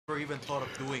even thought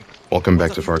of doing. Welcome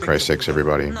back to Far Cry 6,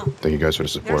 everybody. Thank you guys for the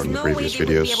support in the previous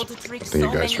videos. Thank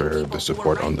you guys for the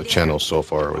support on the channel so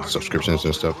far with the subscriptions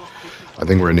and stuff. I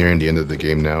think we're nearing the end of the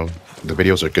game now. The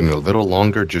videos are getting a little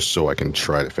longer just so I can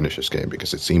try to finish this game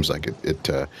because it seems like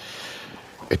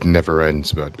it never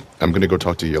ends. But I'm gonna go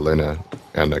talk to Yelena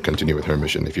and continue with her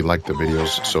mission. If you like the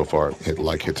videos so far, hit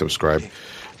like, hit subscribe.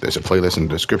 There's a playlist in the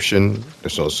description.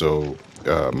 There's also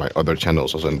my other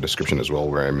channels also in the description as well,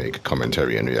 where I make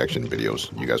commentary and reaction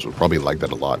videos. You guys will probably like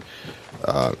that a lot.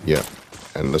 Yeah,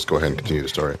 and let's go ahead and continue the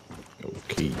story.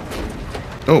 Okay.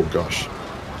 Oh gosh.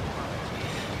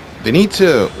 They need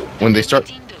to, when they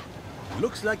start...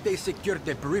 Looks like they secured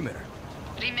the perimeter.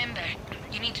 Remember,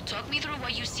 you need to talk me through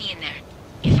what you see in there.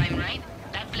 If I'm right,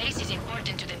 that place is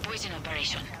important to the poison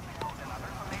operation.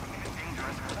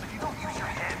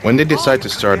 When they decide to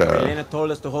start Elena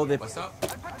told us to hold it. What's up?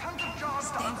 Stay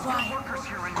quiet.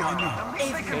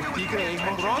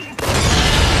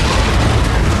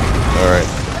 Alright.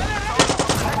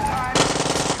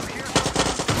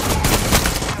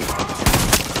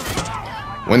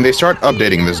 When they start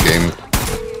updating this game,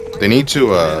 they need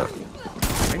to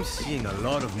I'm seeing a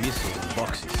lot of missile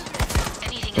boxes.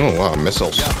 oh wow,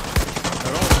 missiles. They're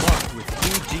all marked with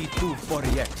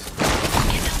UG-240X.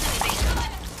 Get down to the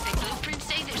basement. The blueprints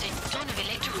say there's a ton of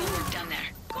electrical work down there.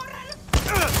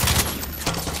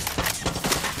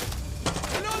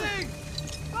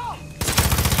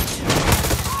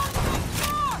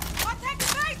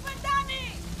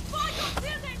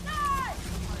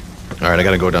 Alright, I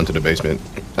gotta go down to the basement.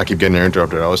 I keep getting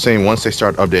interrupted. I was saying once they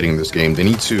start updating this game, they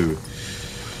need to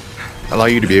allow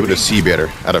you to be able to see better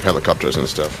out of helicopters and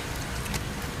stuff.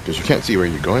 Because you can't see where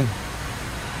you're going.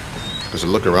 Because the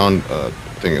look around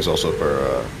thing is also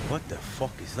for... What the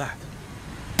fuck is that?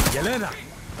 Yelena!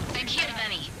 I'm here,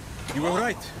 Dani. You were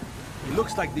right. It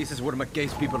looks like this is where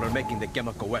Mckay'S people are making the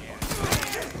chemical weapons.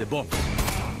 The bombs.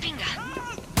 Pinga.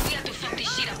 We have to fuck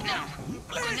this shit up now.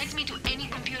 Connect me to any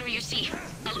computer you see.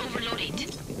 I'll overload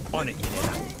it. On it,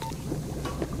 Yelena.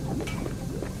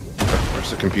 Where's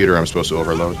the computer I'm supposed to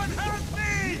overload?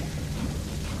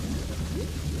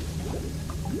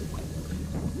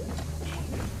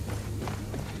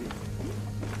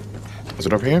 Is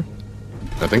it over here?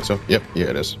 I think so. Yep, yeah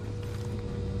it is.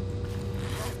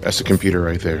 That's the computer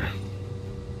right there.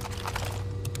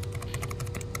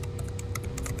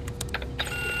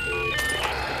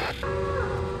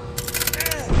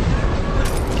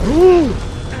 Ooh.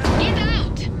 Get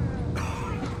out!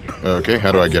 Okay,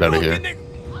 how do I get out of here?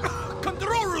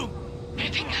 Control room!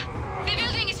 Pinga, the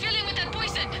building is filling with that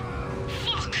poison.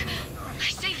 Fuck! I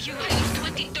saved you at least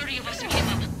 20, 30 of us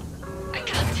minimum. I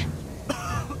can't.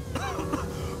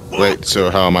 Wait, so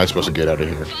how am I supposed to get out of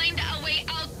here? Find a way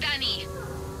out, Dani.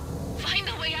 Find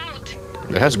a way out.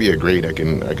 There has to be a grate I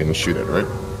can shoot at, right?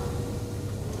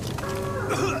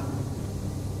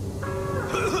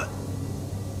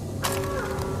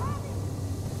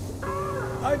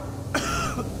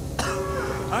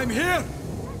 I'm here!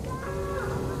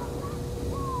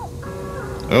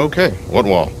 Okay, what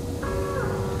wall?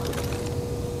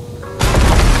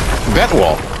 That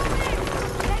wall!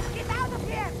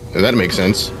 That makes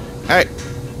sense. Hey,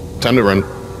 time to run.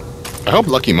 I hope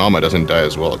Lucky Mama doesn't die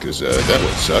as well, because that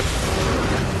would suck.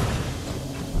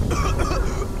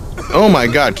 Oh my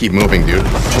god, keep moving, dude.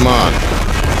 Come on.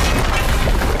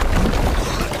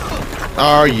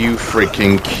 Are you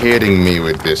freaking kidding me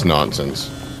with this nonsense?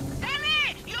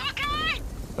 Dani, you okay?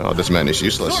 Oh, this man is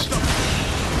useless. Find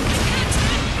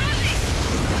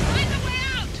a way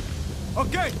out.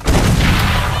 Okay!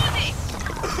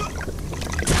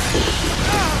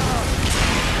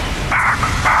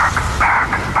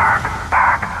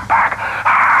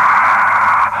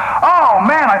 Oh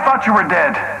man, I thought you were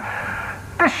dead.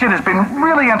 This shit has been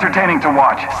really entertaining to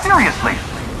watch. Seriously.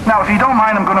 Now, if you don't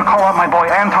mind, I'm gonna call out my boy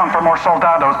Anton for more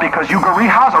soldados because you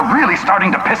Garijas are really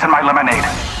starting to piss in my lemonade.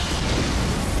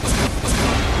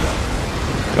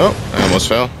 Oh, I almost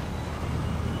fell.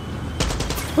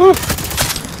 Whew.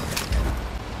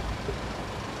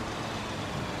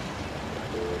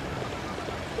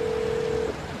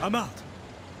 I'm out.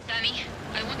 Dani,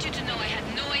 I want you to know I had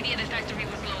no idea the factory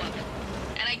would blow up.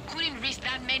 And I couldn't risk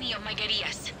that many of my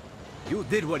guerrillas. You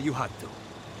did what you had to.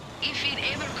 If it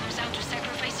ever comes down to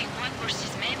sacrificing one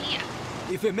versus many,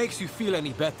 If it makes you feel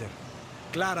any better,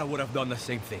 Clara would have done the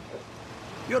same thing.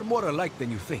 You're more alike than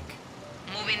you think.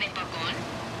 moving the Pacon.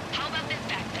 How about the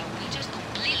fact that we just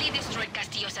completely destroyed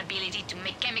Castillo's ability to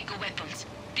make chemical weapons?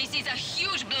 This is a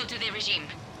huge blow to the regime.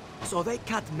 So they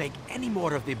can't make any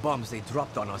more of the bombs they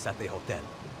dropped on us at the hotel.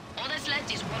 All that's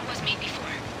left is what was made before.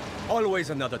 Always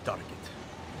another target.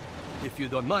 If you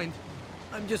don't mind,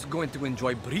 I'm just going to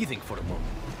enjoy breathing for a moment.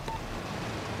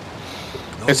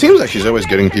 It seems like she's always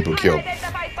getting people killed.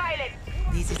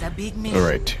 This is a big mission. All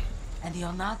right, And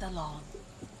you're not alone.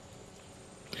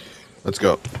 let's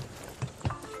go.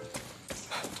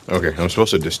 Okay, I'm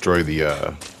supposed to destroy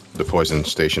the poison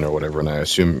station or whatever, and I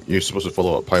assume you're supposed to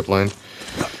follow a pipeline,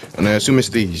 and I assume it's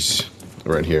these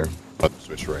right here. Oh, the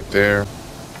switch right there.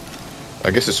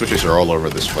 I guess the switches are all over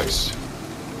this place.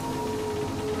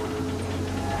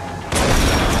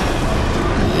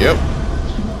 Yep.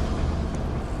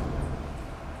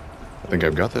 I think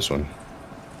I've got this one.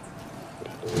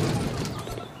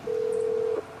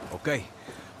 Okay,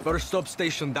 first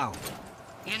substation down.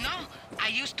 You know, I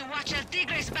used to watch El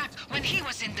Tigre's back when he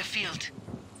was in the field.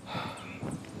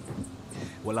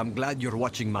 Well, I'm glad you're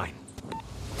watching mine.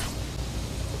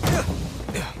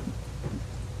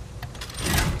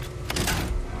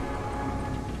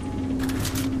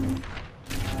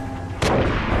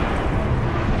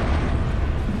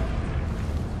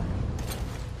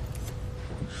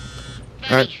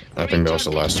 Alright, I think that was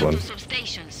the last one.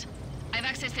 Substations. I've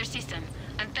accessed their system,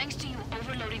 and thanks to you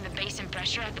overloading the basin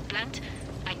pressure at the plant,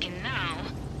 I can now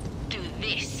do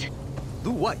this.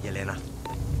 Do what, Yelena?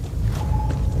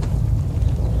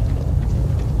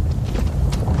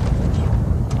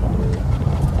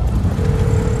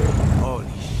 Holy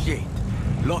shit.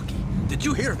 Lucky, did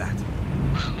you hear that?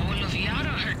 All of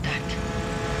Yara heard that.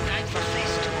 Time for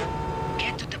phase 2.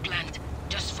 Get to the plant.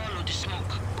 Just follow the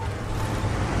smoke.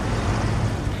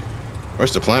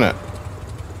 Where's the planet?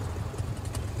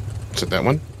 Is it that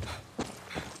one?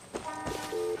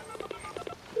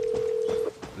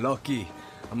 Lucky,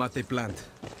 I'm at the plant.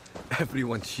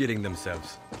 Everyone's shitting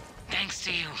themselves. Thanks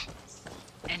to you.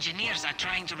 Engineers are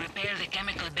trying to repair the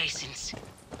chemical basins.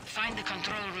 Find the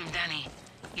control room, Dani.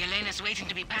 Yelena's waiting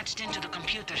to be patched into the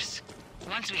computers.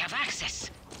 Once we have access.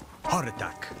 Heart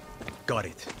attack. Got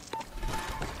it.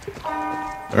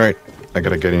 Alright, I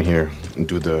gotta get in here and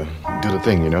do the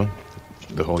thing, you know?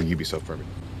 The whole Ubisoft for me.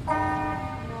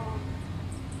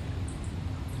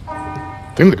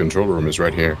 I think the control room is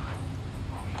right here.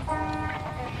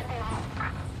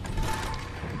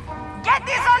 Get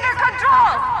this under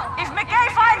control! If Mckay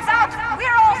finds out,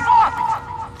 we're all fucked!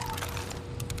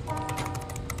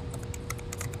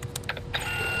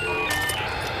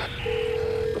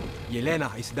 Yelena,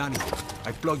 it's Dani.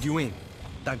 I plugged you in.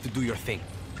 Time to do your thing.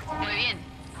 Muy bien.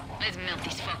 Let's melt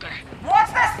this fucker.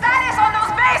 What's the status on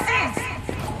those bases?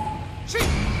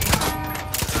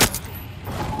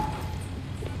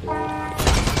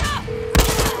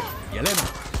 Yelena,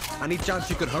 any chance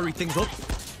you could hurry things up?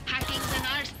 Hacking's an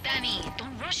art, Dani.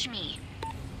 Don't rush me.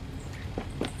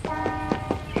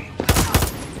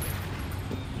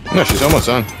 No, she's almost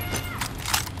on.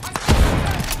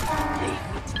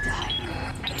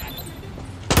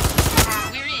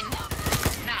 We're in.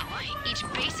 Now, each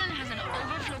basin has an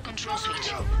overflow control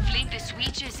switch. Flip the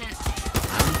switches and...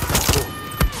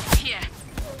 Yeah,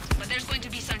 but there's going to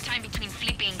be some time between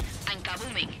flipping and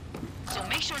kabooming. So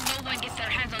make sure no one gets their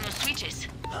hands on those switches.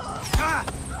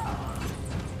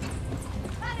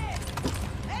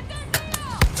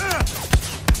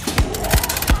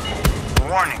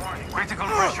 Warning. Critical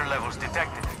pressure levels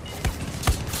detected.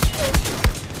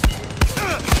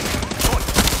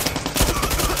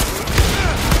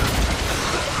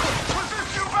 Was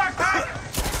this you, backpack?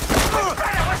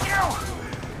 It was you!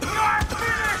 You're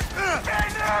finished!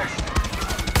 Finish!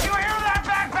 You hear that,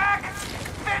 backpack?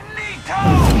 Finito!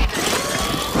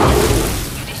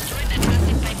 You destroyed the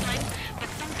transit pipeline, but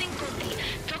something called the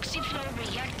toxiflow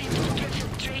reactant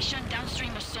ultrafiltration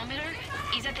downstream osmometer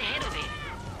is at the head of it.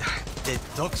 The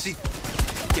toxic...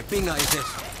 ¿Qué pinga es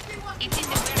eso? It's in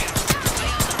the warehouse.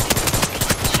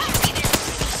 Should be there.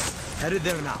 Headed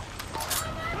there now.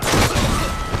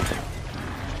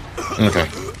 Okay,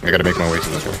 I gotta make my way to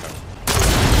this one.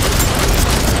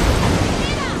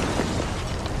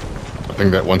 I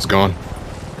think that one's gone.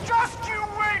 Just you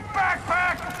wait,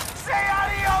 backpack! Say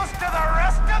adios to the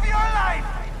rest of your life!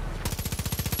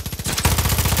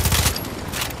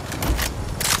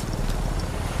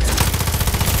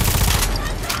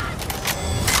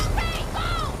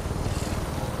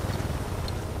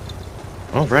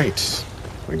 All right,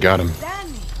 we got him.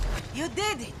 Dani, you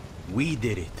did it. We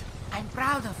did it. I'm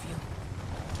proud of you.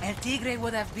 El Tigre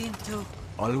would have been too.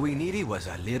 All we needed was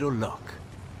a little luck.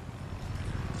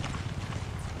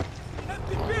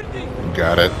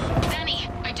 Got it. Dani,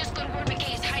 I just got word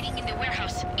Mckay is hiding in the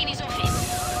warehouse, in his office.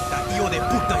 That hijo de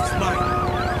puta is mine.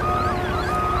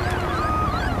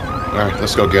 All right,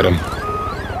 let's go get him.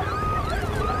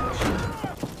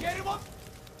 Get him up.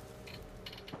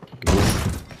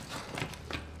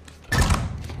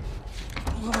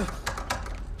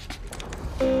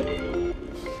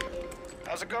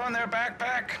 How's it going there,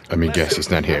 backpack? I mean, guess he's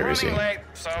not here, I'm is he? running late,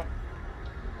 so...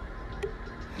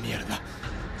 Mierda.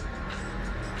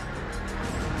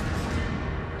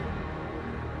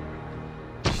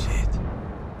 Shit.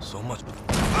 So much.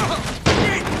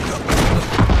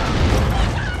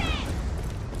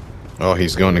 Oh,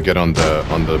 he's going to get on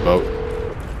the boat.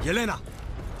 Yelena,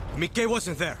 Mckay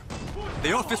wasn't there.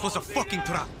 The office was a fucking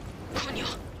trap. Coño,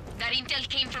 that intel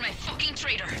came from a fucking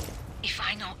traitor. If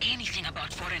I know anything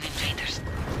about foreign invaders.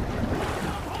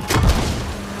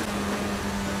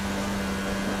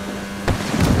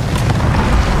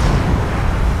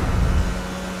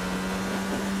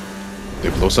 They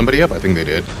blow somebody up? I think they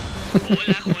did.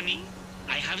 Hola, honey.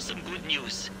 I have some good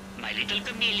news. My little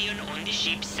chameleon on the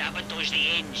ship sabotaged the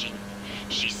engine.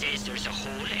 She says there's a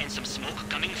hole and some smoke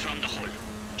coming from the hole.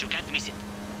 You can't miss it.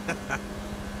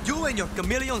 You and your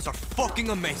chameleons are fucking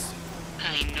amazing.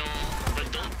 I know,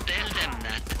 but don't tell them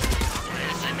that. Or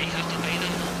else I may have to pay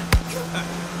them.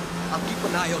 I'll keep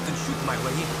an eye out and shoot my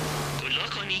way in. Good luck,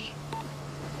 honey.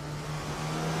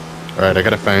 Alright, I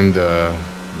gotta find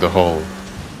the hole.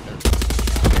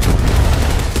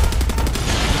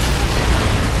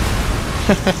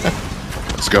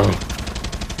 Let's go.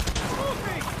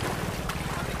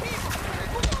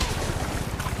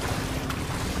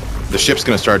 The ship's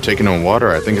gonna start taking on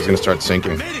water. I think it's gonna start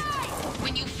sinking.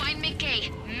 When you find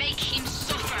Mckay, make him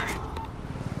suffer.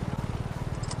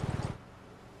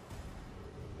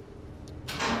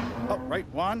 Oh, right,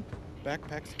 Juan.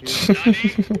 Backpack's here.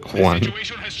 Dani, Juan. the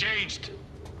situation has changed.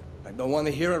 I don't want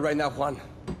to hear it right now, Juan.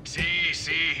 See,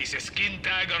 he's a skin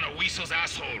tag on a weasel's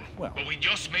asshole. Well. But we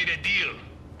just made a deal.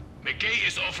 Mckay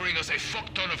is offering us a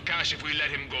fuck ton of cash if we let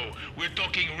him go. We're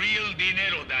talking real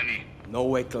dinero, Dani. No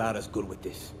way Clara's good with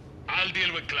this. I'll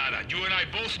deal with Clara. You and I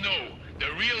both know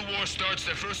the real war starts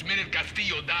the first minute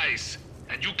Castillo dies.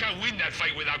 And you can't win that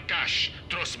fight without cash.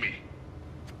 Trust me.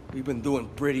 We've been doing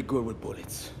pretty good with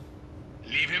bullets.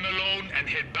 Leave him alone and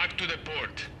head back to the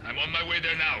port. I'm on my way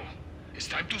there now. It's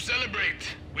time to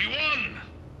celebrate. We won!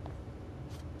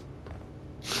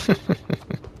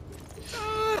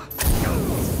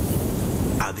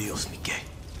 Adios, Mckay.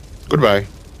 Goodbye.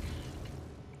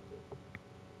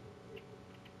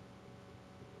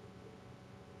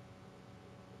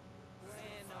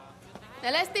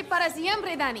 Celeste para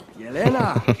siempre, Dani.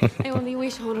 Yelena! I only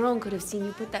wish Honron could have seen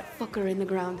you put that fucker in the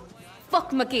ground. Fuck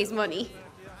Mckay's money.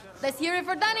 Let's hear it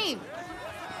for Dani.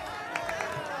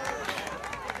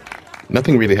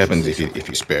 Nothing really happens if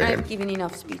you spare him. I've given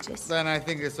enough speeches. Then I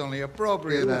think it's only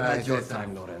appropriate that I Your say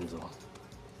time, Lorenzo.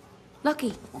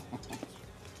 Lucky.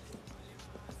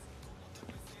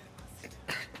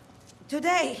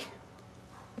 Today,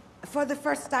 for the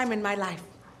first time in my life,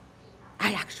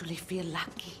 I actually feel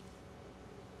lucky.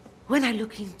 When I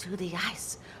look into the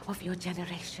eyes of your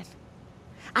generation,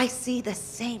 I see the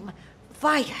same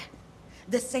fire,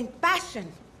 the same passion,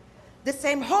 the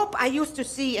same hope I used to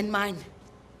see in mine.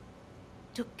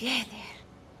 Together,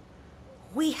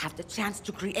 we have the chance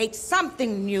to create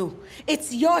something new.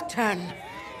 It's your turn.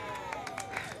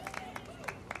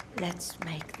 Let's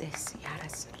make this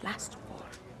Yara's last war.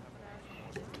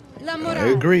 La I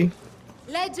Moral. agree.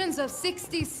 Legends of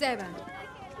 67.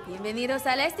 Bienvenidos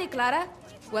al este, Clara.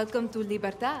 Welcome to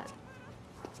Libertad.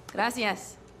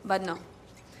 Gracias, but no.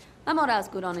 La Moral's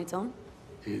good on its own.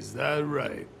 Is that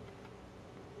right?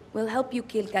 We'll help you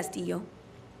kill Castillo,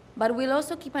 but we'll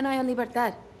also keep an eye on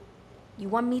Libertad. You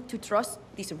want me to trust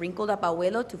this wrinkled-up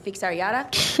abuelo to fix our Yara?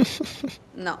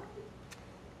 No.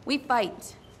 We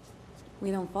fight.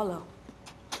 We don't follow.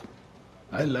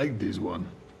 I like this one.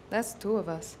 That's two of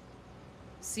us.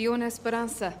 Si una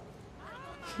esperanza.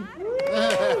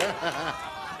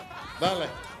 Dale.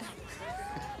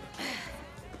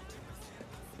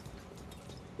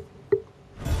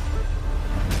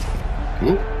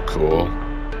 Ooh, cool.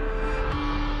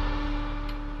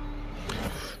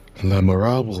 La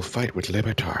Moral will fight with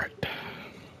Libertad.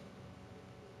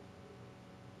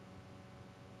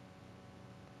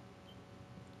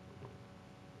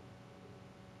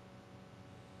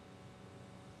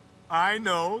 I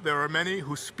know there are many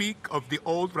who speak of the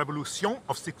old Revolution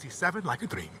of 67 like a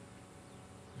dream.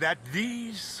 That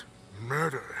these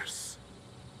murderers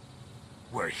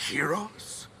were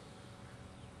heroes.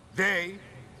 They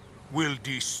will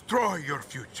destroy your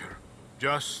future,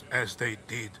 just as they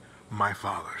did my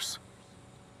father's.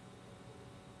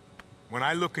 When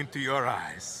I look into your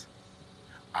eyes,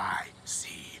 I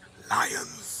see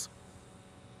lions.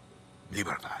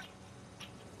 Libertad.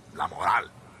 La Moral.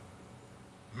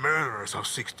 Murderers of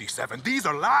 67. These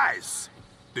are lies.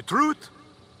 The truth?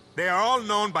 They are all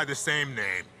known by the same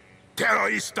name.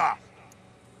 Terrorista.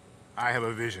 I have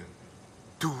a vision.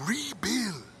 To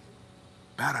rebuild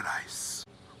paradise.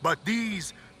 But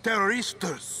these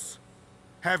terroristas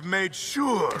have made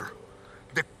sure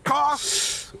the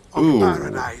cost of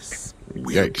paradise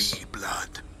will be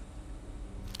blood.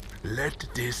 Let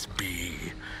this be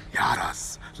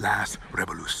Yara's last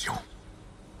revolution.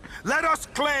 Let us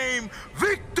claim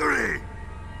victory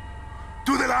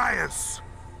to the Lions!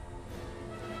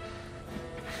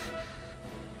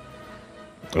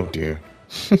 Oh dear.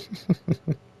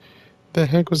 The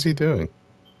heck was he doing?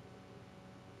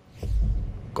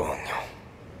 Coño.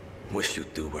 Wish you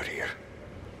two were here.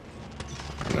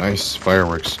 Nice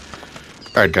fireworks.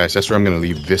 Alright guys, that's where I'm going to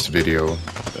leave this video.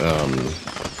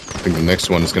 I think the next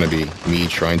one is going to be me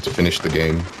trying to finish the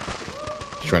game.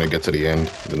 Trying to get to the end,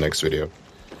 the next video.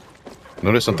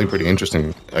 Notice something pretty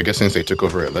interesting. I guess since they took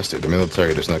over at Leicester, the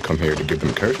military does not come here to give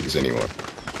them curfews anymore.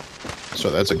 So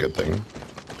that's a good thing.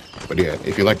 But yeah,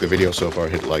 if you like the video so far,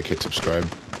 hit like, hit subscribe.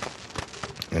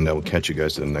 And I will catch you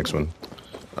guys in the next one.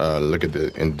 Look at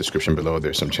in the description below.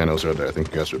 There's some channels there that I think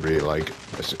you guys would really like.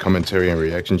 There's a commentary and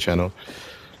reaction channel.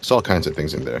 There's all kinds of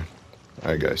things in there.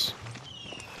 Alright guys.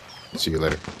 See you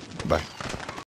later. Bye.